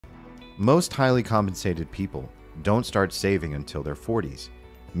Most highly compensated people don't start saving until their 40s,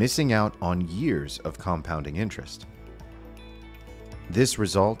 missing out on years of compounding interest. This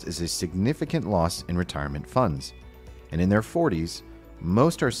result is a significant loss in retirement funds, and in their 40s,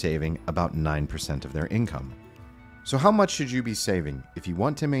 most are saving about 9% of their income. So how much should you be saving if you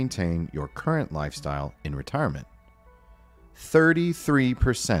want to maintain your current lifestyle in retirement?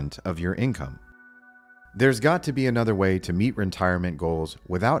 33% of your income. There's got to be another way to meet retirement goals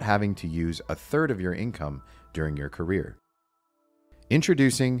without having to use a third of your income during your career.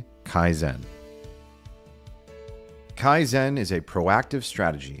 Introducing Kaizen. Kaizen is a proactive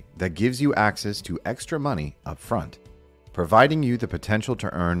strategy that gives you access to extra money up front, providing you the potential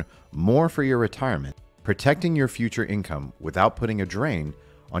to earn more for your retirement, protecting your future income without putting a drain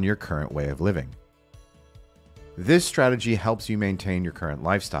on your current way of living. This strategy helps you maintain your current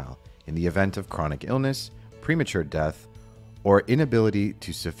lifestyle in the event of chronic illness, premature death, or inability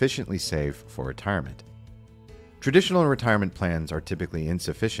to sufficiently save for retirement. Traditional retirement plans are typically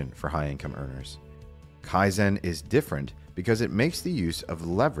insufficient for high-income earners. Kaizen is different because it makes the use of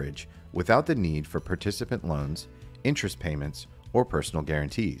leverage without the need for participant loans, interest payments, or personal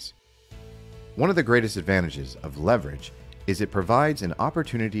guarantees. One of the greatest advantages of leverage is it provides an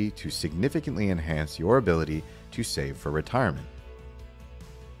opportunity to significantly enhance your ability to save for retirement.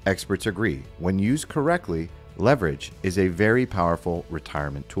 Experts agree, when used correctly, leverage is a very powerful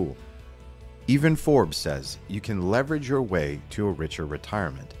retirement tool. Even Forbes says you can leverage your way to a richer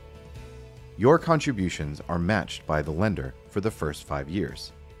retirement. Your contributions are matched by the lender for the first 5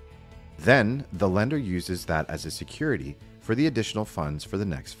 years. Then, the lender uses that as a security for the additional funds for the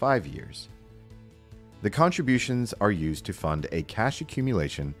next 5 years. The contributions are used to fund a cash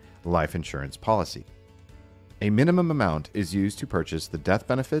accumulation life insurance policy. A minimum amount is used to purchase the death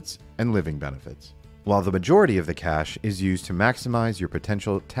benefits and living benefits, while the majority of the cash is used to maximize your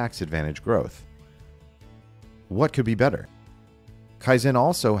potential tax advantage growth. What could be better? Kaizen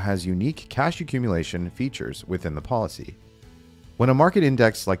also has unique cash accumulation features within the policy. When a market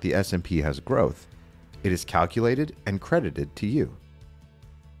index like the S&P has growth, it is calculated and credited to you.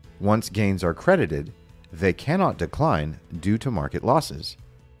 Once gains are credited, they cannot decline due to market losses.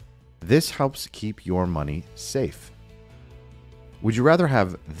 This helps keep your money safe. Would you rather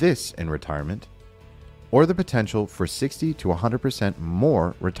have this in retirement or the potential for 60 to 100%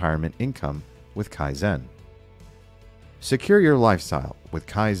 more retirement income with Kaizen? Secure your lifestyle with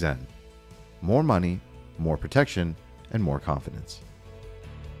Kaizen. More money, more protection, and more confidence.